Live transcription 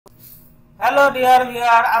Hello dear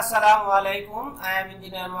viewer, Assalamu Alaikum. I am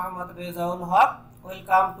Engineer Muhammad.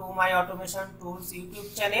 Welcome to my Automation Tools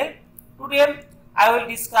YouTube channel. Today I will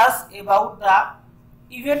discuss about the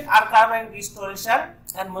event archiving, restoration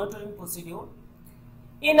and monitoring procedure.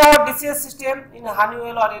 In our DCS system, in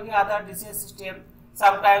Honeywell or any other DCS system,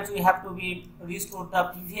 sometimes we have to be restore the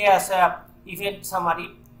previous event summary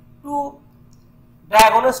to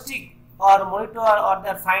diagnostic or monitor or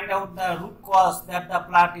that find out the root cause that the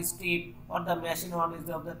plant is tripped or the machine on is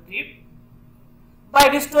of the trip. By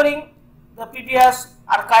restoring the previous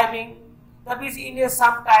archiving, that means in a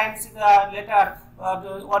sometimes later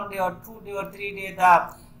 1 day or 2 day or 3 day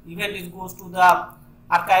the event goes to the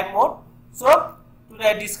archive mode. So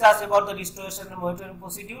today I discuss about the restoration and monitoring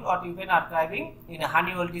procedure or event archiving in a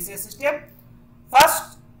Honeywell DCS system.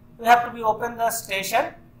 First we have to be open the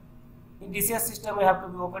station. In DCS system we have to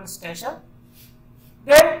be open station.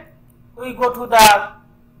 Then we go to the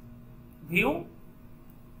view,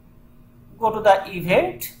 go to the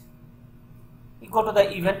event, we go to the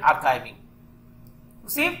event archiving. You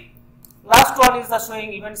see, last one is the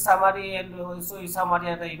showing event summary and show summary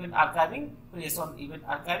and the event archiving. Press on event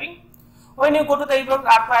archiving. When you go to the event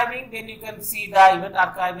archiving, then you can see the event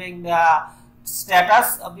archiving the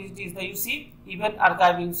status of this is the you see event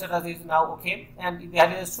archiving status is now okay, and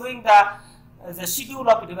there is showing the schedule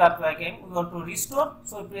of event archiving. We want to restore,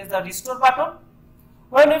 so we press the restore button.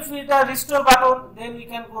 When we press the restore button, then we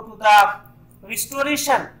can go to the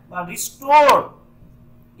restoration or restore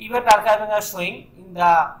event archiving are showing in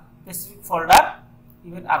the specific folder,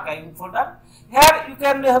 event archiving folder. Here you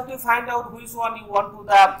can have to find out which one you want to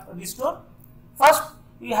the restore. First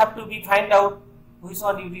you have to be find out which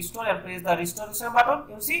one you restore and press the restoration button.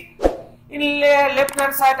 You see in left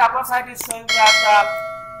hand side, upper side is showing that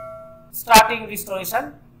starting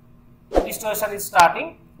restoration. Restoration is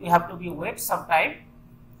starting. You have to be wait some time.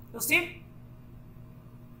 You see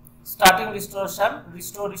starting restoration,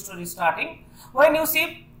 restore is starting. When you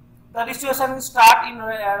see the restoration will start in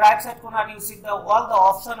right side corner, you see all the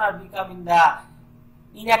options are becoming the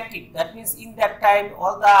inactive. That means in that time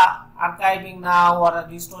all the archiving now or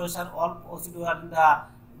restoration all procedure are in the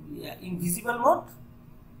invisible mode,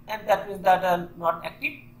 and that means that are not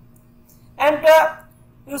active. And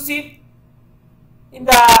you see in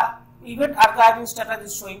the event archiving status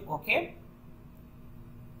is showing okay.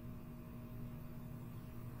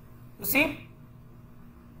 You see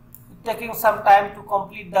taking some time to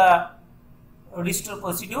complete the restore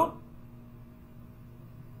procedure.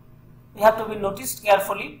 You have to be noticed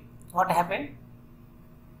carefully what happened.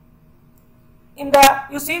 In the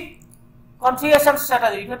you see configuration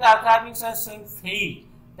status, event archiving status showing failed.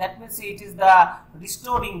 That means it is the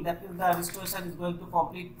restoring, that means the restoration is going to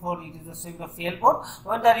complete for it is showing the fail mode.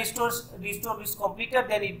 When the restore is completed,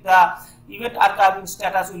 then the event archiving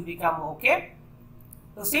status will become okay.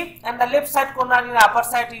 You see, and the left side corner in the upper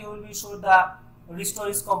side you will be show the restore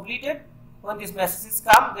is completed. When these messages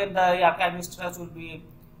come, then the archiving status will be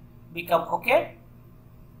become okay.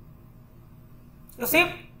 You see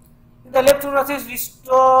in the left corner says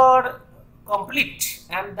restore complete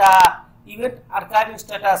and the event archiving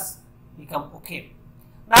status become okay.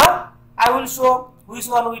 Now I will show which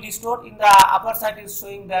one we restored. In the upper side is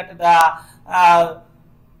showing that the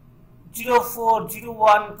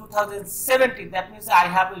 04/01/2017, that means I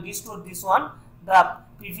have restored this one, the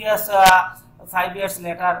previous 5 years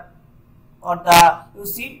later, or the you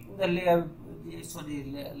see in the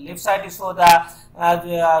left side is for the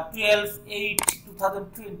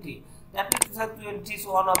 12/8/2020. That means 2020 is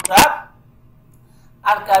one of the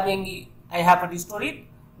archiving I have restored it.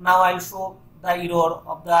 Now I will show the error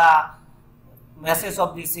of the message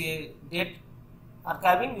of this date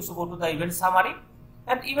archiving. You should go to the event summary,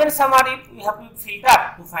 and event summary we have to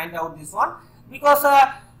filter to find out this one, because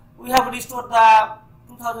we have restored the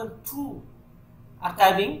 2002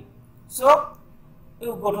 archiving. So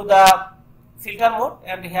you go to the filter mode,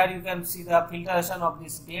 and here you can see the filtration of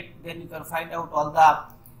this date. Then you can find out all the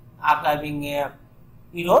archiving error.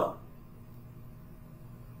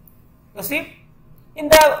 You see in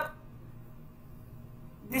the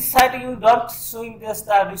this side you don't showing this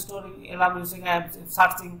the restore alarm using I am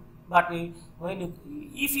searching, but when you,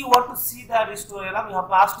 if you want to see the restore alarm, you have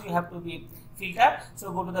first you have to be filter.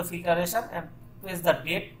 So go to the filtration and press the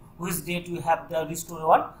date, which date you have the restore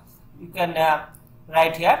one. You can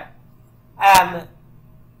write here and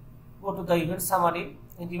go to the event summary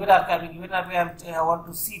and event archiving. Event archiving I want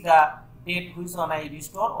to see the date which one I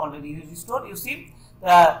restore already restored. You see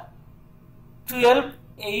the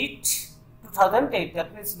 12/8/2008,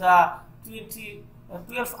 that means the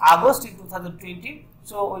 12th August in 2020.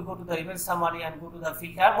 So we go to the event summary and go to the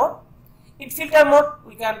filter mode. In filter mode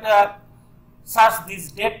we can search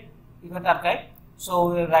this date event archive.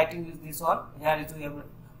 So we are writing this one. Here is we have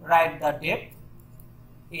write the date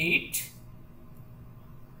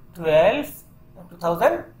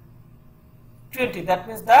 8/12/2020. That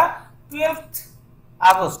means the 12th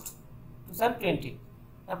August 2020.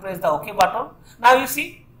 And press the OK button. Now you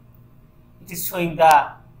see it is showing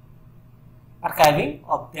the archiving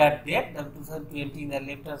of that date, the 2020. In the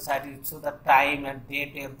left hand side it shows the time and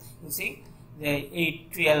date. You see the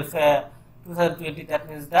 8/12/2020, that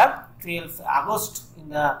means the 12th August in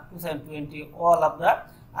the 2020. All of the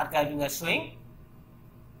archiving are showing.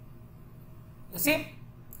 You see,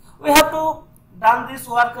 we have to done this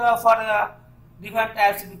work for different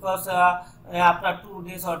types, because after 2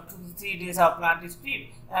 days or 3 days our plant is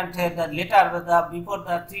free, and the later before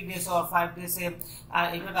the 3 days or 5 days event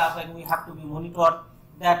archiving, we have to be monitored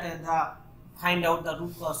that find out the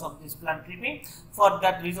root cause of this plant tripping. For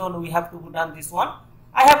that reason we have to done this one.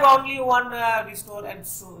 I have only one restore and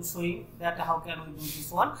showing that how can we do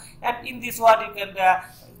this one, and in this one you can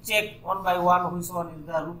check one by one which one is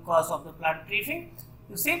the root cause of the plant tripping.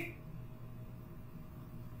 You see,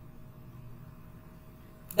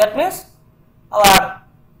 that means our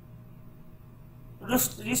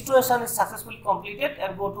restoration is successfully completed,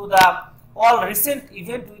 and go to the all recent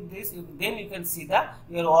event with this. Then you can see the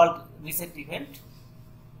your all recent event.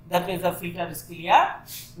 That means the filter is clear.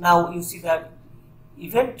 Now you see the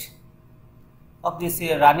event of this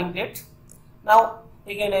running date. Now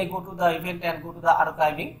again I go to the event and go to the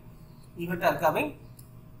archiving, event archiving.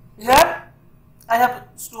 Here I have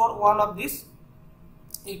stored one of this.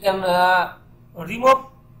 You can remove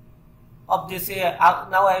of this.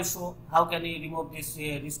 Now I show how can you remove this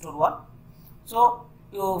restore one. So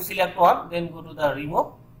you select one, then go to the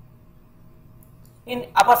remove. In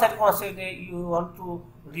upper side corner say you want to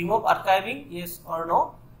remove archiving, yes or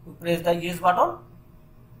no. You press the yes button.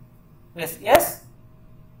 Press yes.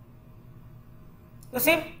 You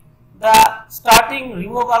see the starting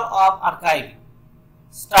removal of archiving.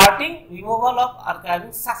 Starting removal of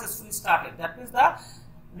archiving successfully started. That means the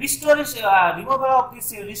restoration removal of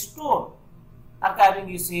this restore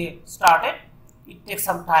archiving is started. It takes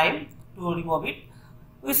some time to remove it.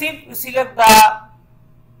 We see we select the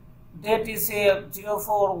date is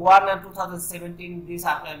 041 and 2017. This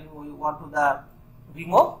archiving we want to the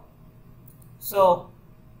remove. So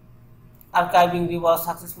archiving was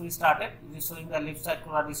successfully started. It is showing the left side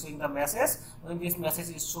corner is showing the message. When this message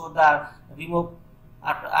is show the remove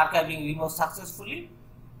archiving removed successfully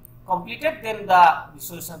completed, then the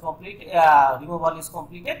restoration complete removal is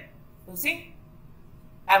completed. You see,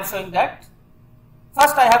 I am showing that.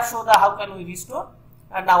 First I have shown the how can we restore,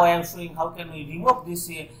 and now I am showing how can we remove this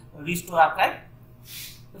restore archive.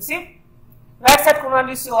 You see, right side corner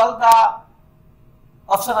is all the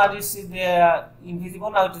option are invisible.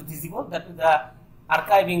 Now it is visible. That is the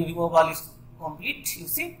archiving removal is complete. You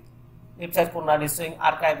see, left side corner is showing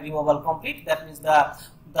archive removal complete. That means the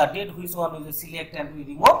date which one we select and we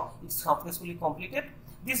remove, it's successfully completed.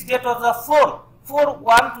 This date was the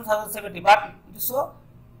 4/1/2017, but it is so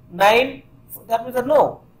 9. That means the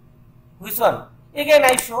no. Which one? Again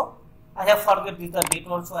I show. I have forget this the date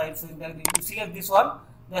also. I am showing that you select this one.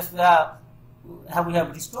 That's the we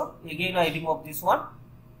have restored. Again I remove this one.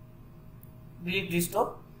 Delete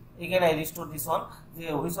restore. Again I restore this one.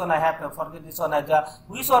 Which one I have to forget this one.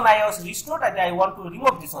 Which one I was restored and I want to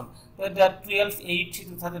remove this one. The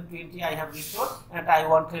 12/8/2020 I have restored and I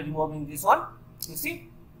want to removing this one. You see.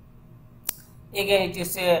 Again it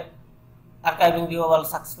is archiving removal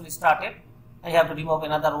successfully started. I have to remove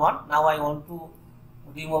another one. Now I want to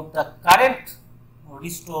remove the current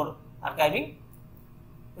restore archiving.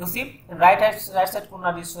 You see, in right side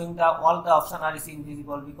corner is showing the all the option are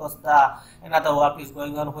invisible because the another work is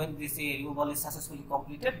going on. When this removal is successfully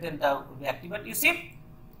completed, then the will be activated. You see,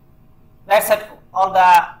 right side all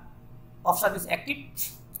the option is active,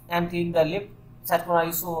 and in the left side corner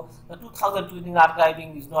is show the 2020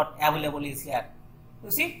 archiving is not available is here.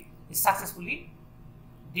 You see, it's successfully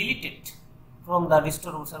deleted from the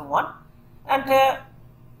restoration one, and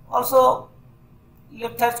also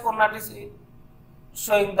left side corner is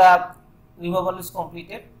showing the removal is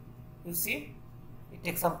completed. You see, it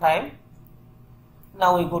takes some time.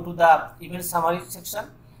 Now we go to the event summary section,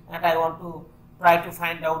 and I want to try to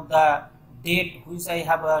find out the date which I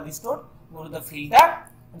have restored. Go to the filter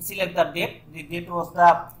and select the date. The date was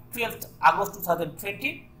the 12th August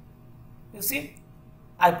 2020. You see,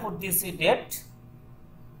 I put this date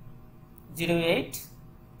 08.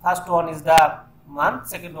 First one is the month,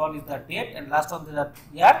 second one is the date, and last one is the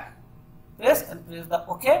year. Press and press the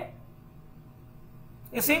OK.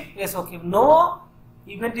 You see, press OK. No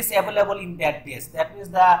event is available in that days. That means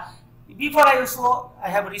the Before I show, I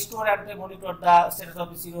have restored and monitored the status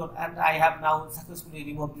of the serial, and I have now successfully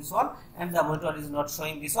removed this one, and the monitor is not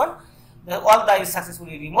showing this one. All the is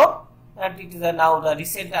successfully removed, and it is now the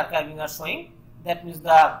recent archiving are showing. That means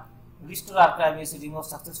the restore archive is removed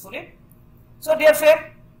successfully. So dear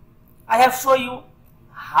friend, I have shown you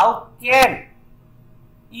how can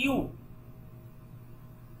you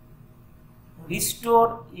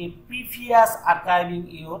restore a previous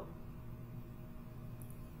archiving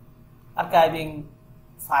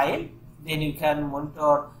file. Then you can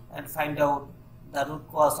monitor and find out the root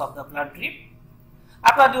cause of the plant trip.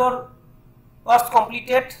 After your was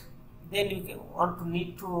completed, then you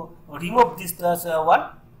need to remove this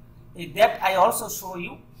one. That I also show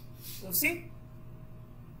you. You see,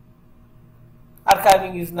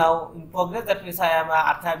 archiving is now in progress. That means I am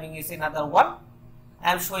archiving is another one.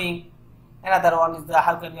 I am showing another one is the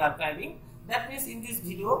how can you archiving. That means in this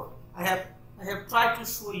video I have tried to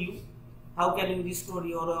show you how can you restore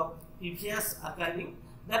your previous archiving.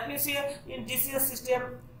 That means here in DCS system,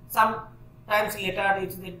 sometimes later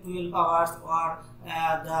it's the 12 hours or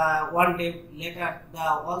the 1 day later,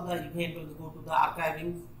 all the event will go to the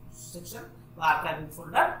archiving section, the archiving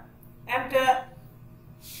folder, and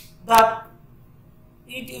it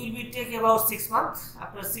will be take about 6 months.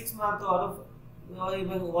 After 6 months or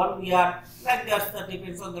even 1 year, like that, that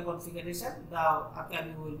depends on the configuration. The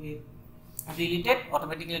archiving will be deleted,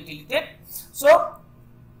 automatically deleted. So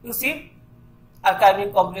you see,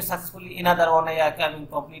 archiving completed successfully. Another one archiving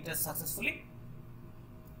completed successfully.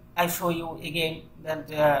 I show you again that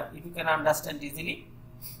if you can understand easily,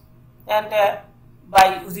 and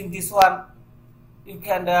by using this one you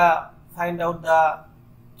can find out the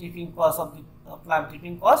tripping cause of the plant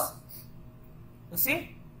tripping cause. You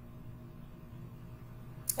see,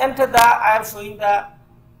 and I am showing the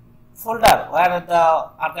folder where the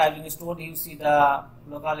archiving is stored. You see the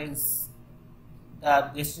local is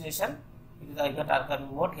the destination. It is the event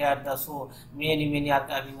archiving mode. Here so many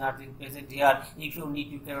archiving are present here. If you need,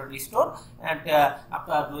 you can restore, and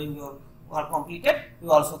after doing your work completed, you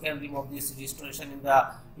also can remove this restoration in the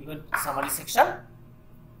event summary section.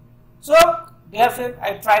 So dear friend,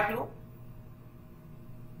 I try to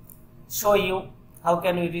show you how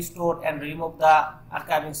can we restore and remove the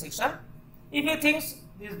archiving section. If you think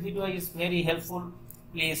this video is very helpful,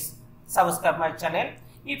 please subscribe my channel.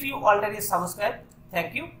 If you already subscribed,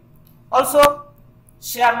 thank you. Also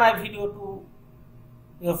share my video to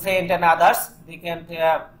your friend and others. They can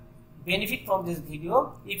benefit from this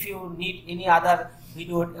video. If you need any other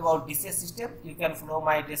video about DCS system, you can follow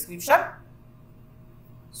my description.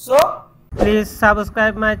 So please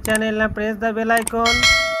subscribe my channel and press the bell icon.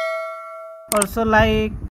 Also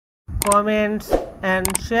like, comments and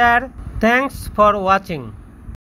share. Thanks for watching.